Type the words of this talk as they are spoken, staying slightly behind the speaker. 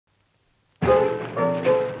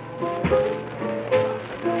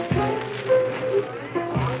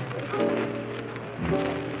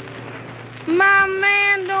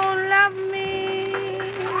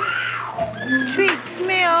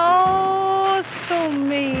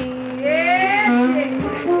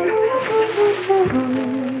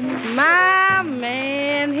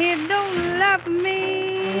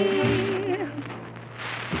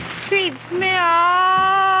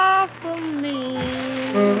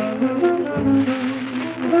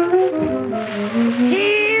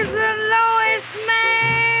He's the lowest man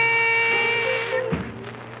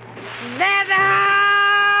that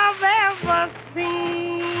I've ever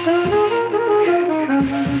seen.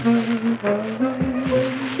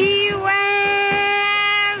 He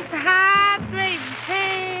wears high draped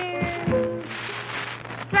pants,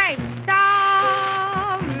 stripes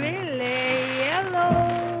are really yellow.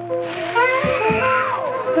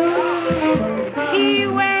 He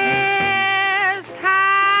wears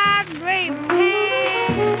high draped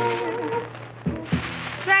pants,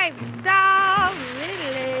 stripes are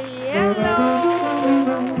really yellow.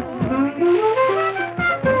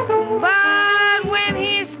 But when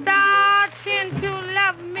he starts in to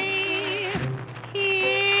love me,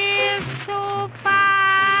 he is so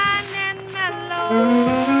fine and mellow.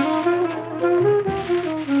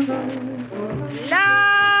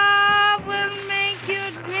 Love will make you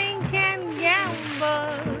drink and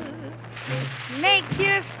gamble, make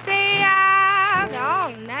you stay out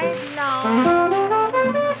all night long.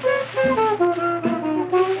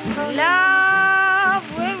 Love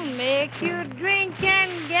will make you drink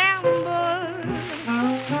and gamble,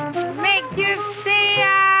 make you stay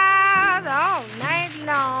out all night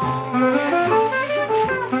long.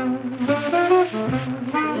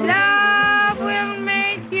 Love will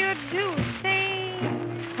make you do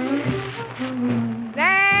things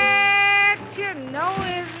that you know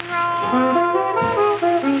is wrong.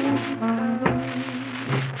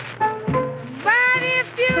 But if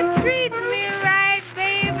you treat me right,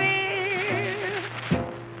 baby,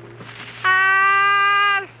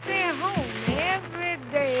 I'll stay home every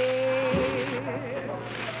day.